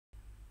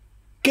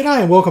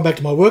G'day and welcome back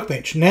to my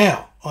workbench.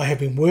 Now, I have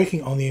been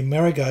working on the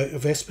Amerigo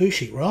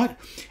Vespucci, right?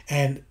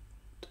 And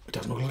it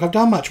doesn't look like I've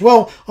done much.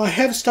 Well, I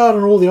have started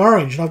on all the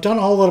orange, and I've done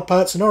a whole lot of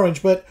parts in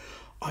orange, but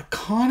I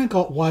kind of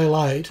got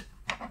waylaid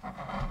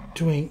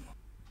doing...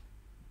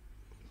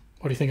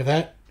 What do you think of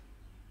that?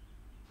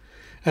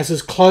 That's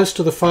as close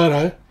to the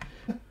photo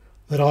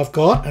that I've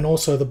got, and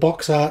also the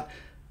box art,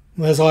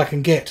 as I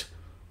can get.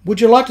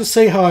 Would you like to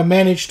see how I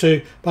managed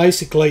to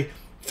basically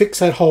fix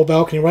that whole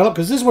balcony rail up?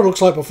 Because this is what it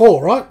looks like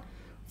before, right?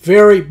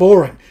 Very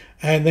boring.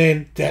 And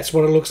then that's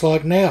what it looks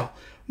like now.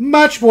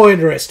 Much more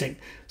interesting.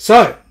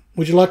 So,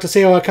 would you like to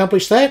see how I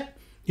accomplished that?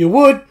 You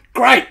would?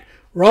 Great!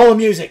 Roll the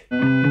music.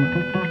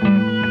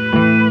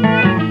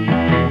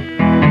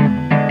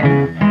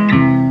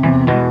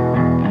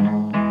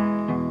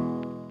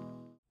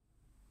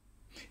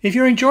 If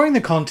you're enjoying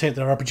the content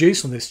that I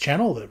produce on this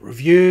channel, the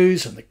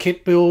reviews and the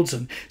kit builds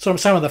and sort of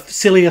some of the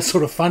sillier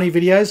sort of funny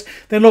videos,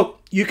 then look,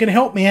 you can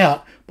help me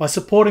out by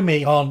supporting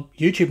me on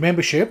YouTube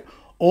membership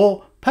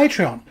or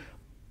Patreon.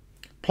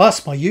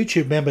 Plus, my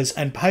YouTube members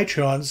and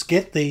Patreons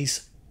get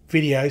these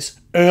videos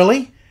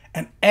early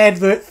and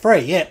advert free.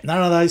 Yep,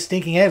 none of those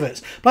stinking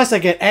adverts. Plus, they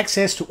get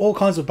access to all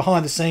kinds of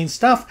behind the scenes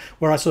stuff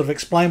where I sort of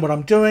explain what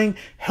I'm doing,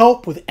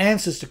 help with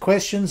answers to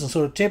questions and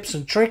sort of tips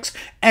and tricks,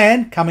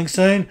 and coming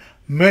soon,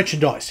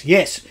 merchandise.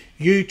 Yes,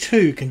 you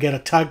too can get a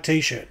Tug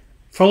t-shirt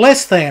for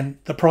less than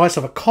the price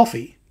of a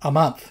coffee a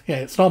month. Yeah,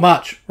 it's not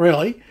much,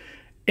 really.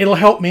 It'll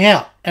help me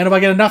out. And if I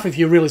get enough of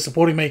you really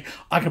supporting me,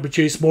 I can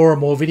produce more and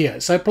more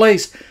videos. So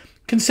please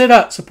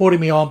consider supporting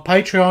me on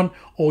Patreon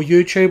or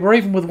YouTube or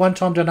even with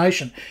one-time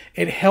donation.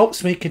 It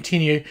helps me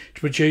continue to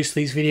produce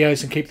these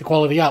videos and keep the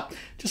quality up.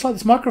 Just like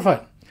this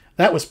microphone.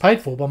 That was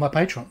paid for by my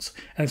patrons.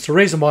 And it's the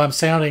reason why I'm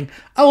sounding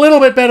a little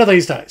bit better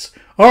these days.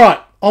 All right,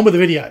 on with the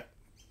video.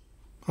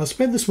 I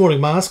spent this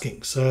morning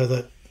masking so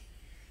that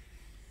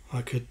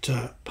I could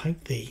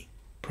paint the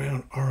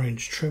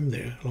brown-orange trim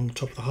there along the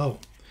top of the hull.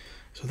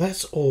 So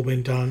that's all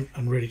been done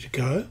and ready to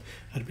go.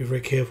 I had to be very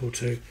careful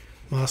to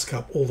mask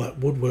up all that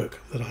woodwork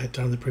that I had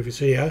done in the previous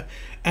video.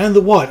 And the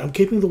white. I'm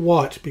keeping the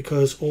white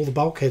because all the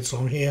bulkheads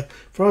on here,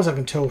 as far as I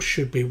can tell,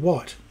 should be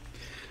white.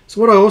 So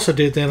what I also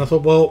did then, I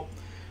thought, well,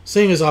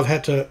 seeing as I've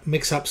had to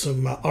mix up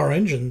some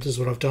orange, and this is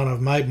what I've done,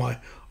 I've made my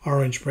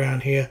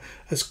orange-brown here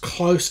as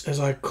close as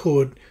I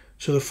could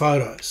to the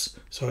photos.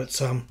 So it's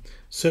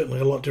certainly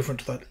a lot different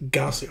to that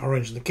ghastly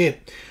orange in the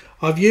kit.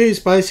 I've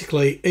used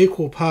basically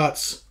equal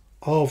parts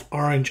of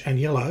orange and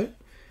yellow,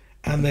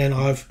 and then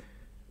I've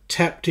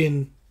tapped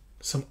in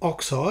some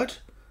oxide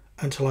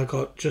until I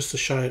got just the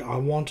shade I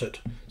wanted.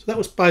 So that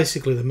was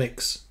basically the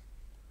mix.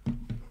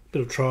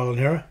 Bit of trial and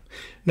error.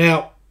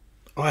 Now,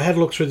 I had a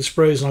look through the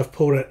sprues and I've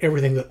pulled out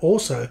everything that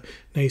also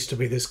needs to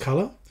be this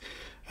colour.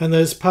 And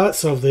there's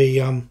parts of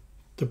the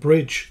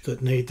bridge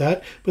that need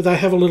that, but they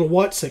have a little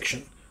white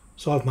section.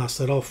 So I've masked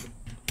that off,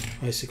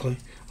 basically.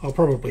 I'll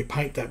probably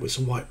paint that with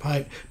some white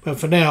paint, but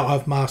for now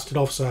I've masked it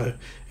off so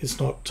it's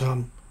not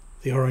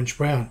the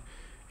orange-brown.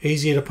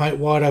 Easier to paint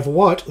white over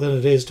white than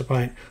it is to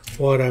paint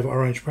white over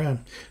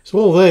orange-brown. So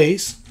all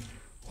these,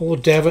 all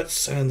the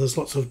davits, and there's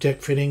lots of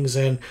deck fittings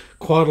and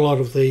quite a lot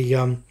of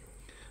the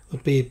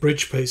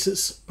bridge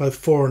pieces, both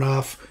fore and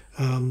aft,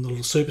 the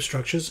little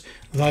superstructures,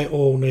 they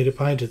all needed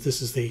painted.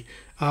 This is the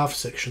aft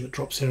section that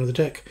drops down to the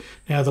deck.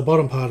 Now the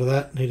bottom part of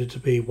that needed to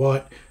be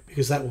white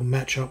because that will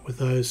match up with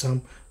those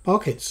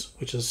bulkheads,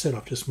 which as I said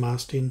I've just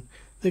masked in.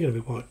 They're going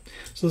to be white.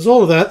 So there's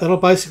all of that. That'll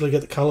basically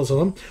get the colours on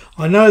them.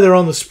 I know they're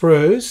on the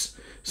sprues,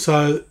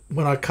 so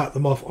when I cut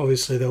them off,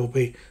 obviously there will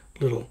be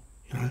little,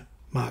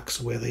 marks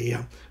where the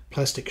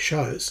plastic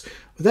shows.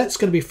 But that's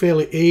going to be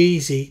fairly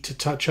easy to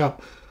touch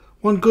up.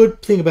 One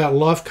good thing about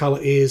life colour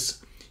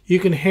is you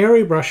can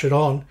hairy brush it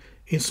on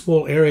in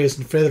small areas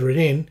and feather it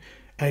in,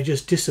 and it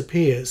just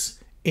disappears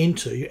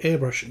into your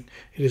airbrushing.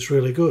 It is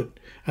really good.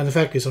 And the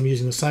fact is I'm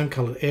using the same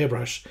coloured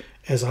airbrush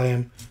as I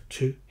am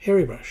to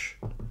hairy brush.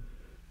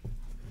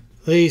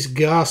 These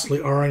ghastly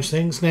orange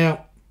things.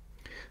 Now,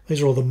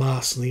 these are all the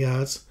masks and the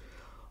yards.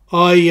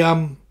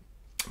 I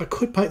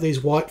could paint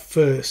these white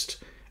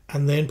first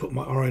and then put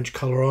my orange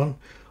colour on.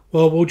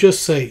 Well, we'll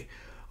just see.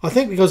 I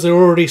think because they're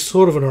already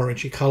sort of an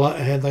orangey colour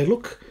and they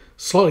look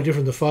slightly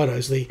different in the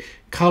photos, the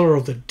colour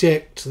of the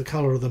deck to the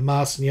colour of the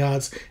masks and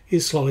yards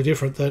is slightly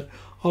different, that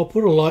I'll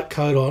put a light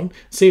coat on,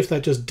 see if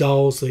that just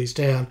dulls these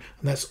down,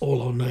 and that's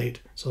all I'll need.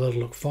 So that'll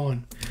look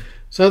fine.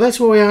 So that's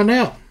where we are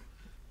now.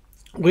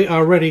 We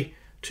are ready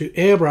to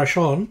airbrush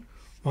on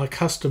my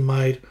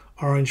custom-made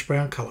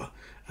orange-brown colour.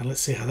 And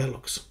let's see how that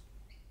looks.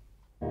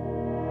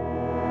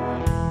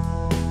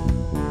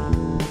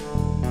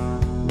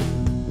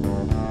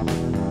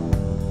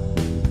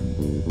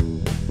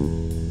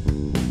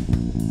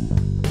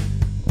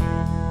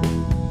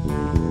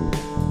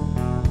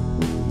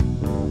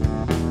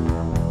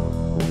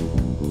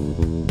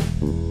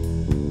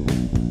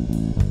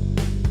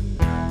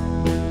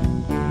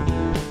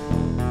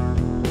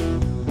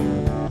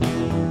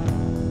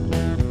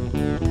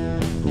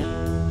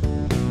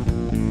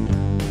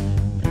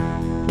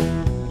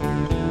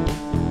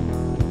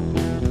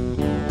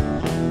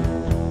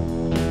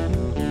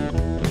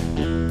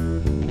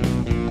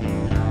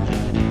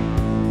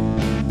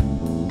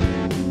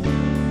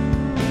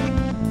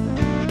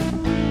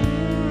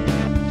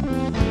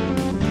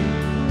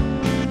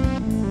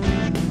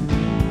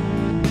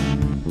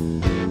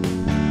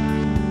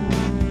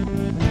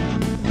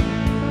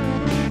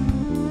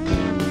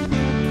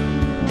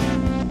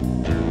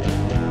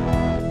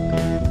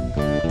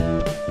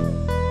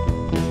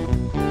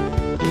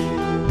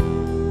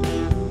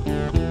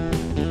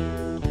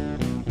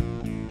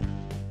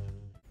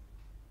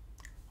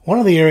 One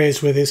of the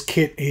areas where this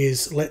kit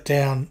is let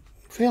down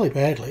fairly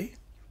badly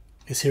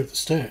is here at the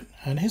stern.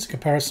 And here's a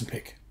comparison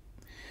pic.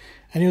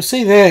 And you'll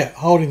see there,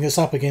 holding this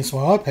up against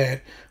my iPad,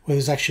 where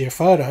there's actually a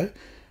photo,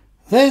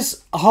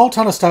 there's a whole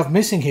ton of stuff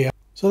missing here.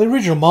 So the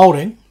original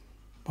moulding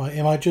by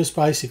Emma just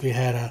basically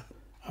had a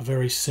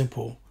very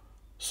simple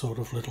sort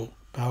of little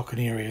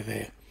balcony area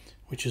there,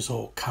 which is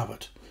all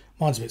covered.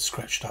 Mine's a bit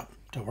scratched up,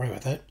 don't worry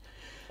about that.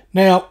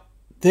 Now,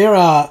 there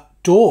are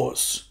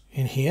doors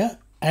in here,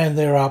 and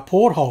there are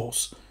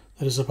portholes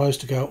that are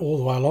supposed to go all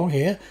the way along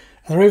here,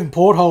 and there are even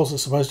portholes that are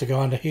supposed to go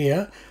under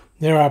here.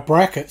 There are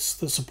brackets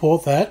that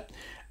support that,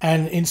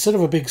 and instead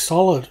of a big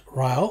solid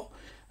rail,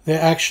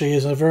 there actually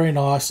is a very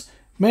nice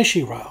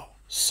meshy rail.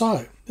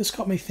 So, this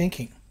got me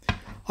thinking.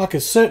 I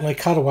could certainly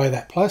cut away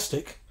that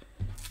plastic,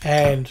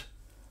 and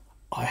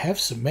I have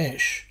some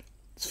mesh.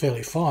 It's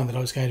fairly fine that I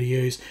was going to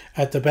use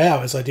at the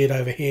bow as I did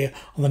over here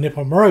on the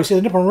nipple and maroon. See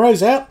the nipple and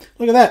maroon's out?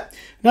 Look at that.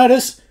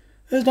 Notice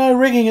there's no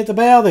rigging at the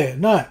bow there.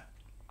 No.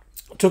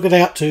 I took it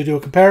out to do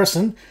a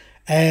comparison,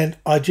 and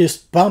I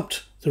just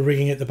bumped the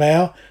rigging at the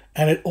bow,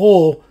 and it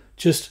all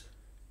just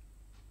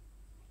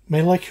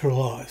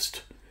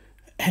molecularized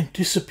and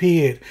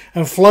disappeared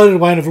and floated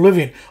away into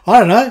oblivion. I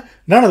don't know.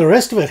 None of the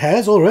rest of it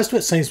has. All the rest of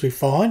it seems to be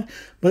fine.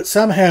 But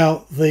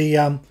somehow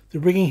the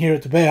rigging here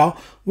at the bow,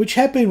 which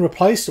had been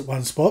replaced at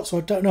one spot, so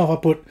I don't know if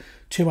I put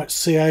too much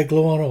CA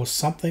glue on or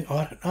something.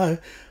 I don't know.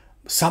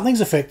 Something's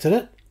affected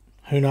it.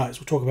 Who knows?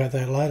 We'll talk about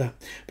that later.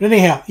 But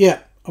anyhow, yeah,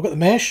 I've got the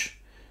mesh,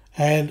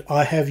 and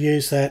I have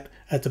used that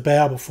at the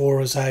bow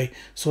before as a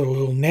sort of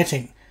little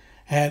netting,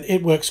 and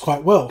it works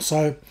quite well.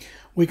 So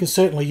we can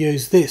certainly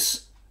use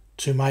this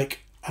to make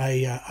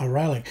a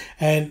railing.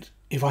 And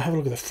if I have a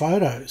look at the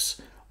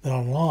photos that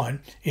are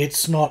online,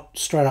 it's not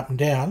straight up and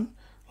down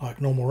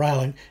like normal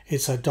railing,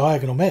 it's a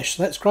diagonal mesh.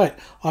 So that's great.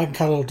 I can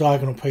cut a little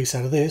diagonal piece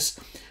out of this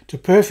to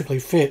perfectly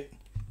fit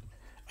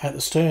at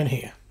the stern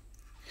here.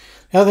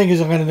 The other thing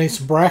is I'm going to need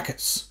some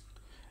brackets,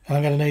 and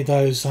I'm going to need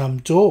those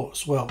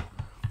doors. Well,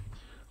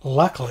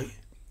 luckily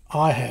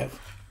I have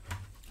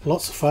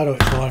lots of photo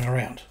etch lying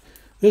around.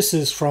 This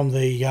is from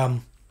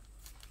the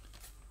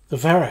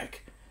Varag,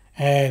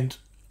 and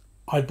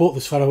I bought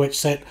this photo etch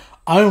set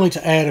only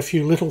to add a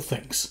few little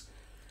things.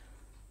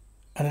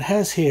 And it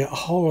has here a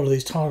whole lot of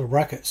these tiny little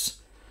brackets,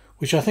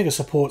 which I think are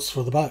supports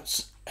for the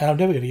boats. And I'm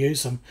never going to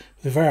use them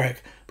with the Varag,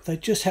 but they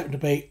just happen to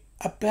be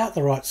about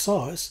the right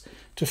size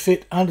to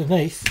fit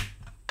underneath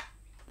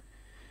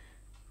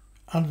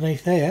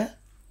there.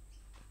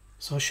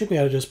 So I should be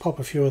able to just pop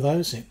a few of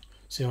those in.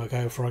 See how I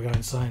go before I go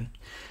insane.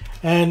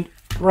 And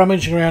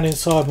rummaging around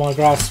inside my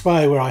grass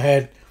spay where I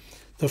had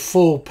the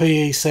full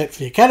PE set for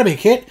the Academy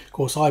kit. Of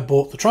course, I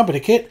bought the trumpeter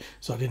kit,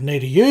 so I didn't need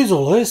to use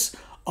all this.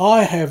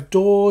 I have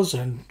doors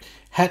and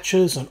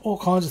hatches and all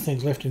kinds of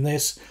things left in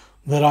this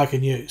that I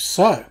can use.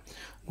 So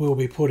we'll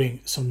be putting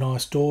some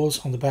nice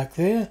doors on the back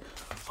there.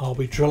 I'll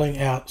be drilling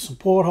out some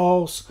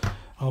portholes.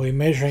 I'll be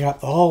measuring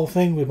up the whole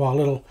thing with my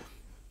little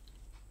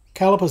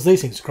calipers.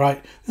 These things are great.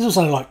 This was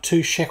only like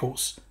 2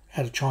 shekels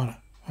out of China.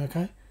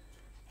 Okay,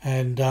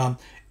 and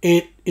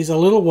it is a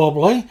little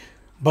wobbly,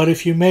 but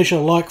if you measure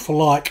like for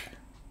like,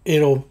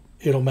 it'll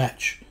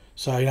match.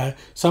 So you know,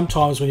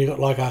 sometimes when you've got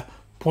like a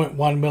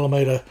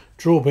 0.1mm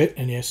drill bit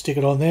and you stick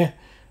it on there,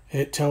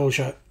 it tells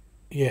you,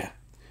 yeah,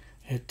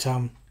 it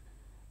there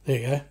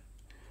you go.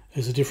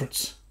 There's a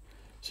difference.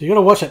 So you got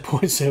to watch that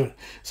 0.7.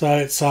 So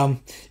it's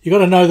you got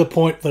to know the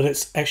point that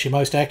it's actually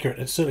most accurate.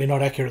 It's certainly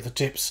not accurate at the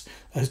tips.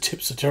 Those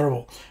tips are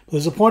terrible. But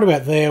there's a point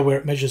about there where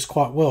it measures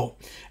quite well.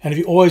 And if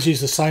you always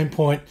use the same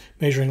point,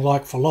 measuring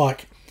like for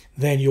like,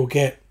 then you'll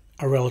get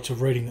a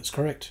relative reading that's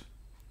correct.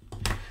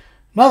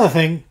 Another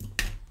thing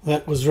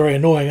that was very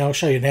annoying, I'll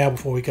show you now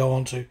before we go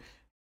on to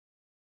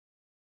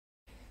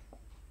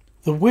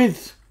the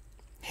width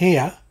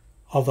here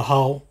of the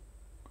hull,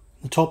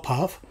 the top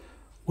half,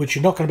 which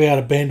you're not going to be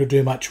able to bend or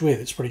do much with.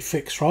 It's pretty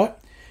fixed, right?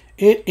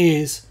 It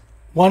is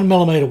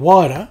 1mm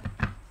wider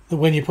than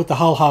when you put the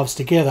hull halves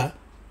together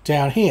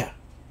down here.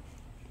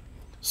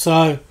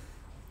 So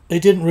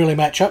it didn't really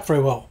match up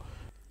very well.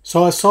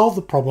 So I solved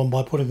the problem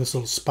by putting this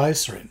little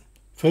spacer in.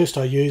 First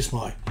I used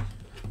my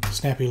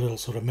snappy little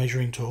sort of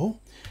measuring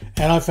tool,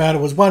 and I found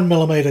it was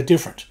 1mm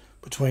different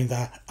between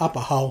the upper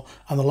hull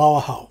and the lower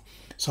hull.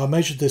 So I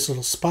measured this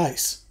little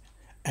space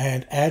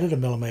and added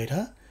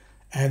 1mm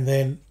and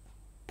then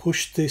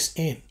pushed this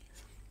in.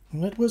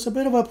 And it was a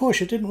bit of a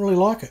push. It didn't really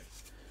like it.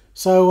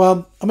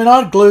 So, I mean,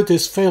 I'd glued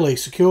this fairly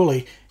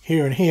securely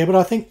here and here, but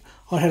I think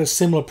I had a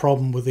similar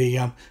problem with the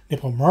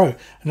nipple row.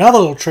 Another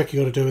little trick you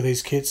got to do with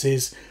these kits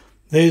is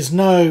there's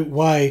no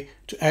way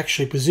to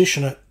actually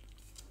position it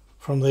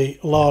from the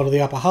lower to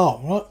the upper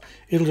hull, right?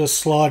 It'll just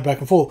slide back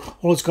and forth.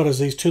 All it's got is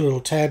these 2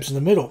 little tabs in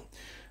the middle.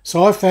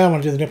 So I found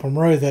when I did the nipple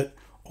row that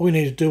all we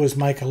need to do is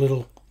make a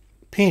little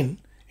pin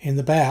in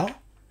the bow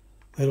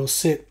that'll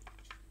sit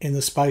in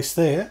the space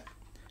there,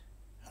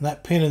 and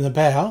that pin in the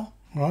bow,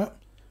 right,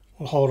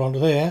 will hold onto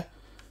there,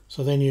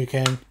 so then you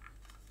can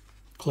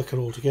click it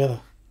all together,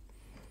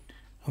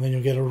 and then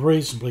you'll get a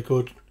reasonably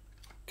good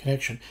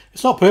connection.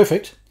 It's not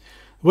perfect.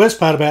 The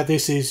worst part about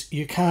this is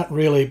you can't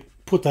really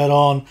put that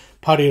on,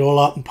 putty it all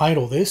up and paint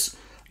all this.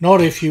 Not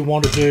if you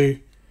want to do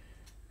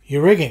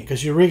your rigging,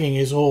 because your rigging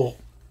is all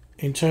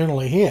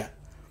internally here.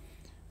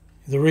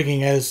 The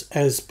rigging as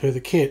per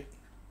the kit.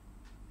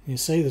 You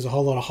see there's a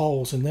whole lot of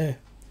holes in there.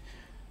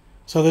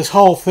 So this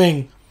whole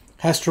thing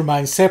has to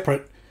remain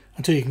separate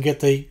until you can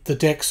get the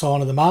decks on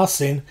and the masts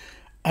in,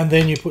 and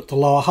then you put the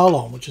lower hull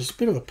on, which is a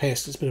bit of a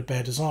pest. It's a bit of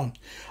bad design.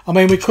 I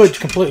mean, we could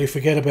completely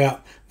forget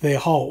about their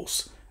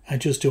holes and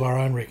just do our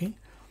own rigging,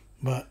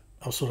 but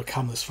I've sort of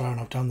come this far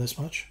and I've done this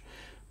much.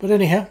 But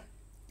anyhow,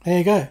 there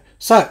you go.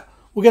 So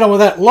we'll get on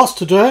with that. Lots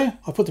to do.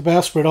 I put the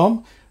bowsprit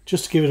on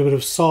just to give it a bit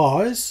of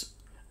size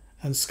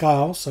and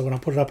scale, so when I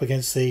put it up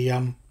against the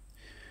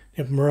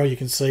Amerigo, you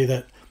can see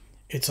that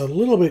it's a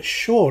little bit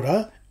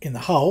shorter in the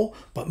hull,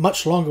 but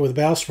much longer with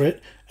the bowsprit,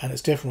 and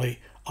it's definitely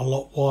a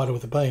lot wider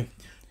with the beam.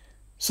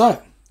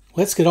 So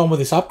let's get on with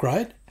this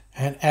upgrade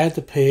and add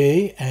the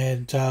PE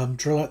and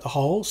drill out the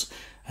holes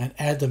and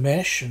add the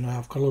mesh, and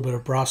I've got a little bit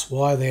of brass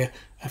wire there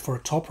for a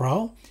top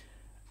rail,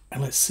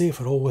 and let's see if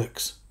it all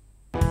works.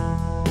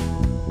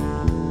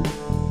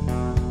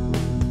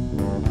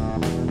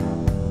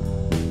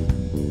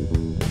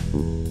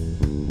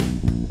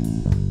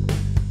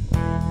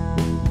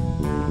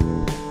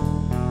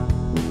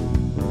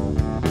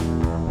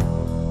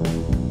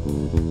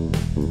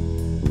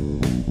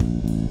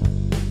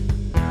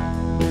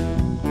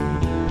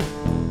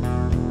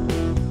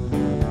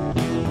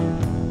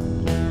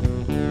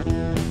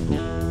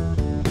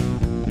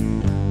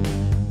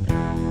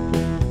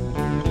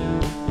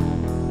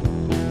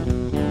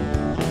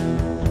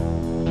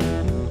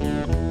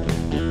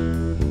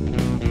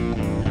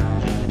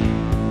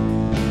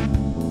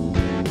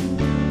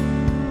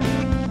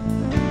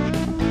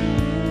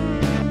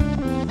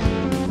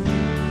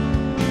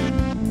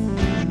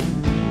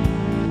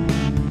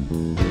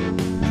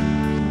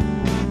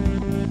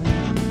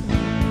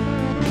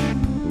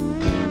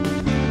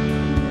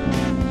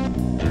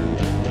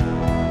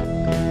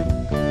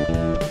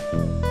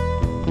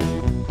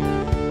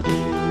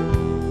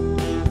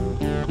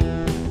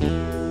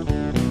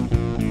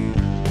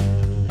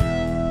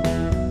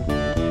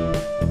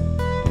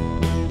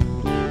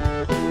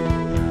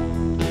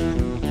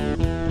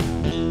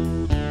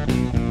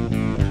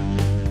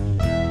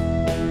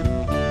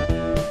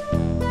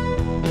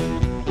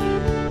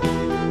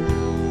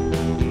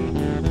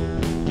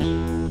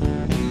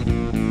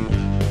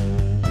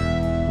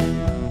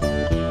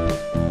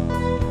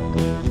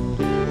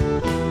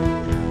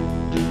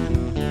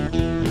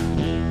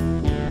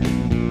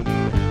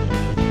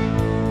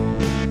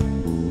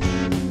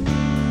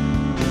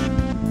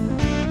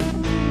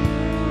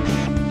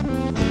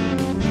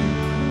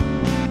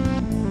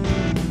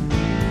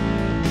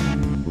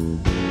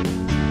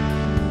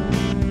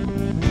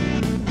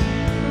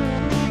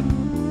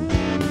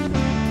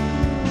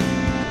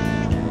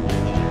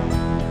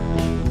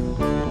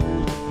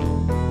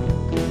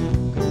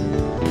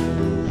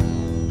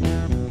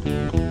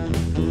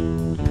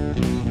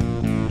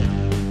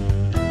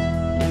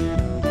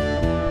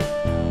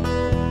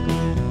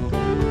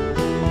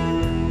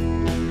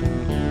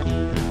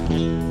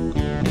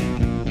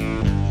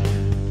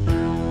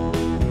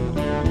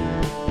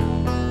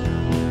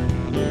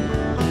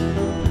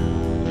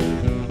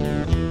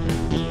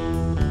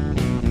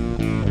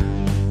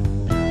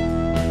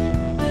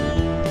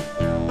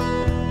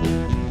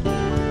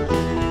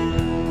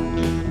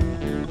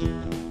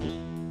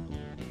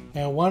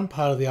 One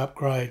part of the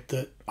upgrade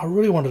that I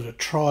really wanted to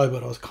try,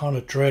 but I was kind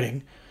of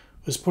dreading,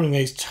 was putting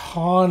these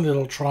tiny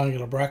little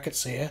triangular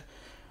brackets here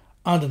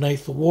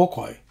underneath the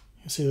walkway.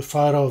 You see the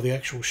photo of the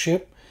actual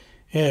ship?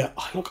 Yeah,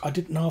 look, I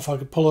didn't know if I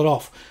could pull it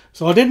off.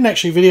 So I didn't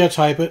actually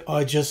videotape it,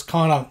 I just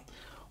kind of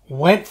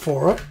went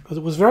for it, because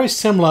it was very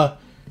similar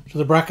to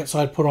the brackets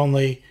I'd put on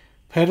the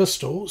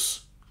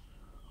pedestals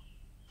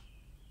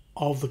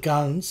of the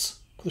guns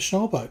for the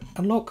Schnellboat.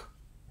 And look,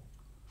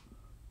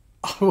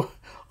 I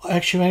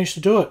actually managed to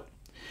do it.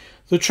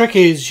 The trick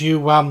is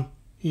you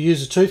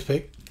use a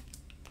toothpick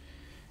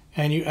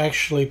and you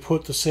actually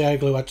put the CA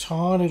glue a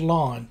tiny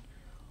line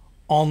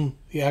on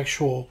the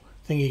actual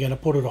thing you're going to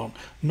put it on,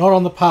 not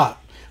on the part.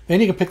 Then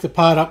you can pick the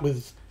part up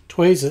with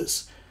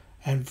tweezers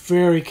and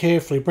very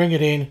carefully bring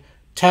it in,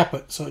 tap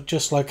it so it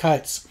just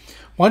locates.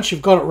 Once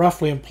you've got it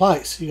roughly in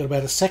place, you've got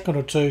about a second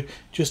or two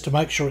just to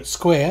make sure it's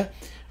square,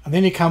 and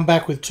then you come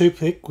back with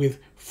toothpick with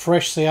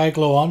fresh CA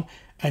glue on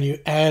and you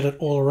add it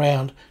all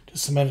around to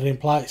cement it in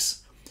place.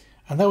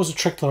 And that was a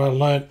trick that I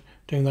learnt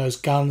doing those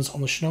guns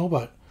on the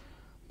Schnellboat.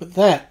 But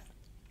that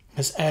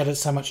has added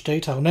so much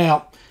detail.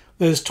 Now,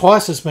 there's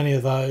twice as many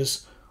of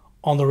those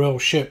on the real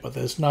ship, but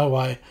there's no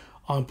way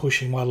I'm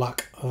pushing my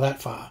luck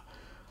that far.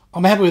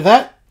 I'm happy with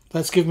that.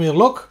 Let's give me a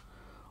look.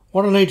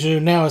 What I need to do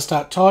now is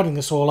start tidying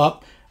this all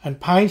up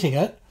and painting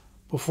it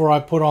before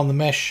I put on the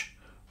mesh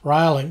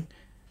railing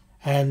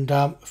and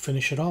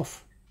finish it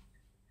off.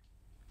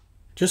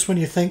 Just when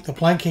you think the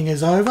planking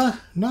is over,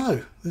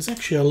 no, there's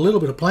actually a little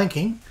bit of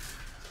planking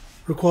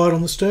required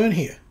on the stern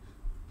here.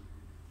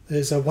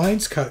 There's a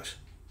wainscot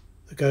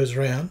that goes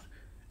around,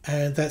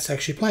 and that's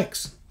actually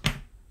planks.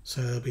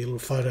 So there'll be a little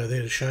photo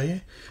there to show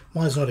you.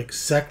 Mine's not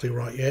exactly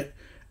right yet,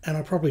 and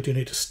I probably do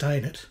need to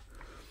stain it.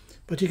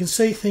 But you can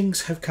see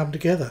things have come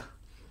together.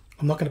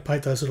 I'm not going to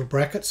paint those little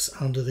brackets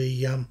under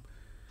the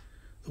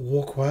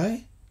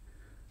walkway.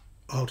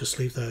 I'll just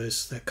leave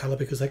those that colour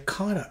because they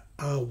kind of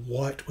are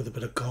white with a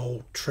bit of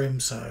gold trim.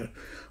 So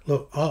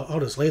look, I'll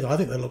just leave them. I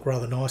think they look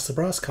rather nice, the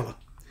brass colour.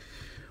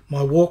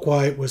 My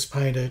walkway was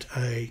painted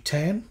a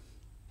tan,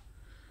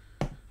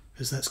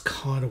 because that's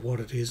kind of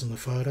what it is in the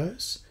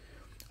photos.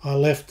 I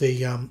left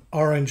the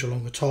orange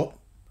along the top,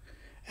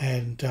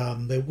 and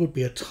there would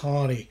be a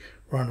tiny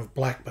run of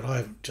black, but I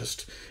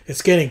haven't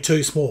it's getting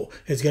too small.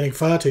 It's getting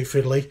far too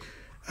fiddly.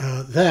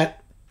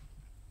 That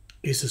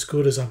is as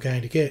good as I'm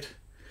going to get.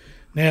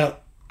 Now,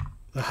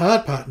 the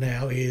hard part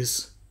now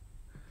is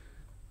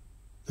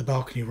the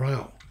balcony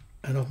rail,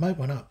 and I've made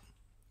one up.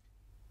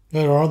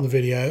 Later on in the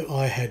video,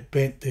 I had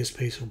bent this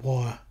piece of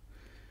wire,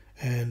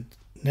 and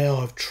now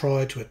I've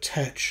tried to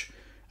attach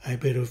a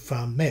bit of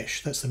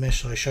mesh. That's the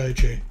mesh I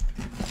showed you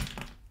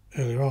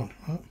earlier on,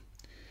 right?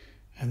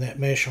 And that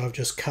mesh I've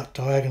just cut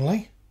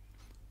diagonally,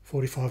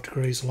 45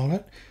 degrees along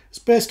it, as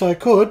best I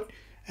could,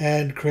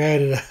 and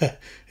created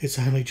it's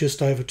only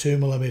just over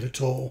 2mm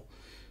tall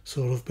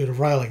sort of bit of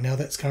railing. Now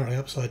that's currently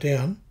upside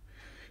down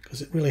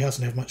because it really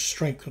doesn't have much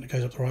strength when it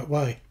goes up the right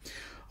way.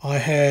 I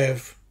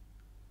have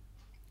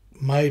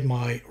made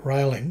my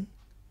railing,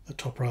 the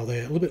top rail there,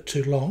 a little bit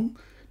too long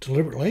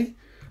deliberately,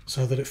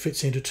 so that it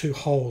fits into 2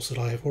 holes that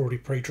I have already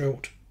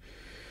pre-drilled.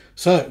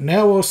 So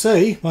now we'll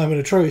see, moment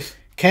of truth,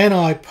 can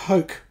I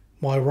poke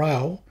my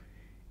rail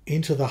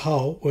into the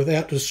hole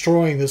without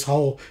destroying this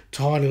whole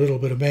tiny little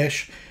bit of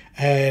mesh,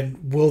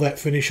 and will that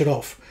finish it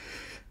off?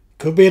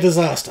 Could be a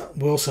disaster,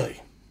 we'll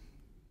see.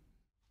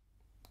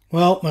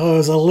 Well, there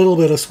was a little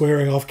bit of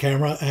swearing off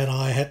camera and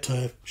I had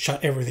to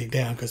shut everything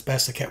down because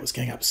Bass the cat was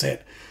getting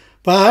upset.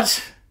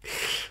 But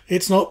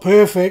it's not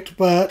perfect,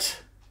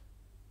 but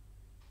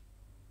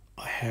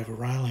I have a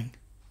railing.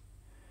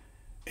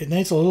 It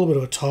needs a little bit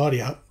of a tidy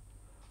up,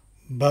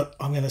 but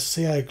I'm going to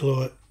CA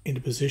glue it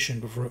into position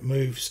before it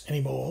moves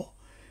anymore,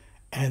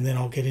 and then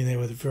I'll get in there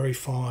with very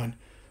fine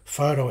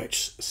photo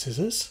etch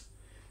scissors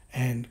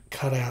and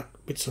cut out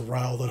bits of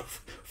rail that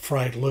have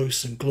frayed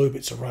loose and glue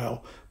bits of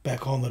rail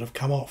back on that have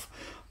come off.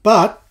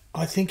 But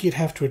I think you'd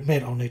have to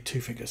admit, I'll need 2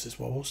 fingers as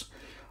wobbles.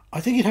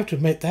 I think you'd have to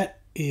admit that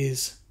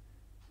is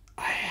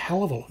a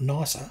hell of a lot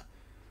nicer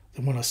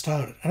than when I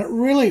started, and it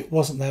really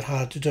wasn't that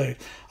hard to do.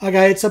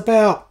 Okay, it's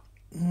about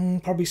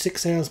probably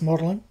 6 hours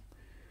modelling,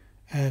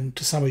 and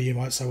to some of you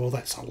might say, well,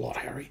 that's a lot,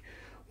 Harry.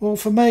 Well,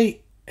 for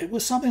me, it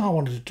was something I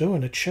wanted to do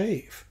and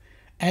achieve,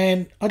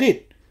 and I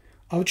did.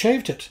 I've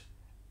achieved it,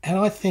 and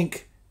I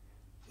think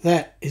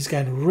that is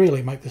going to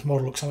really make this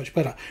model look so much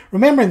better.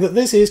 Remembering that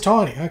this is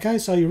tiny, okay,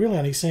 so you're really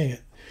only seeing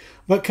it.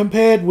 But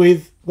compared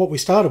with what we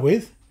started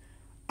with,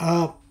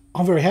 I'm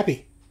very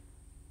happy.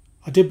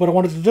 I did what I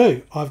wanted to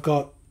do. I've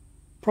got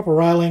proper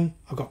railing,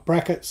 I've got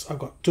brackets, I've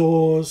got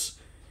doors,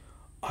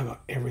 I've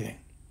got everything.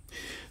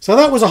 So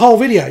that was a whole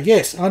video,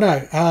 yes, I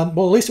know.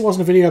 Well, at least it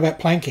wasn't a video about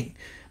planking,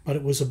 but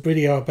it was a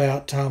video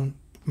about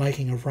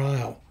making a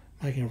railing.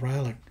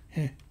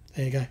 Yeah,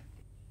 there you go.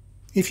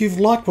 If you've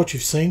liked what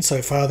you've seen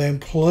so far, then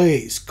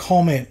please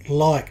comment,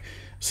 like,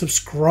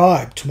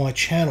 subscribe to my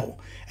channel.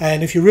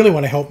 And if you really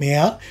want to help me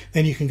out,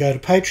 then you can go to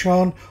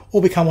Patreon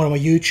or become one of my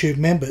YouTube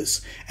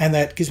members. And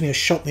that gives me a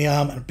shot in the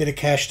arm and a bit of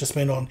cash to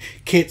spend on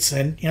kits,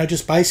 and, you know,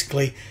 just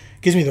basically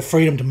gives me the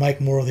freedom to make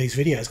more of these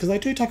videos because they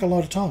do take a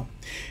lot of time.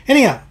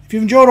 Anyhow, if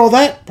you've enjoyed all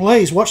that,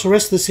 please watch the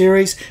rest of the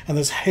series, and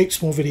there's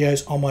heaps more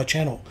videos on my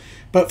channel.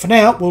 But for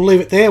now, we'll leave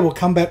it there. We'll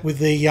come back with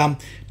the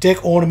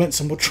deck ornaments,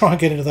 and we'll try and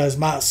get into those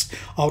masts.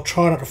 I'll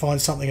try not to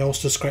find something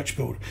else to scratch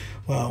build.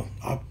 Well,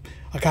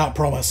 I can't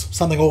promise.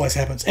 Something always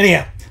happens.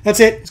 Anyhow, that's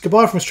it. It's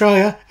goodbye from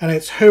Australia, and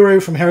it's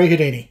hooroo from Harry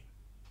Houdini.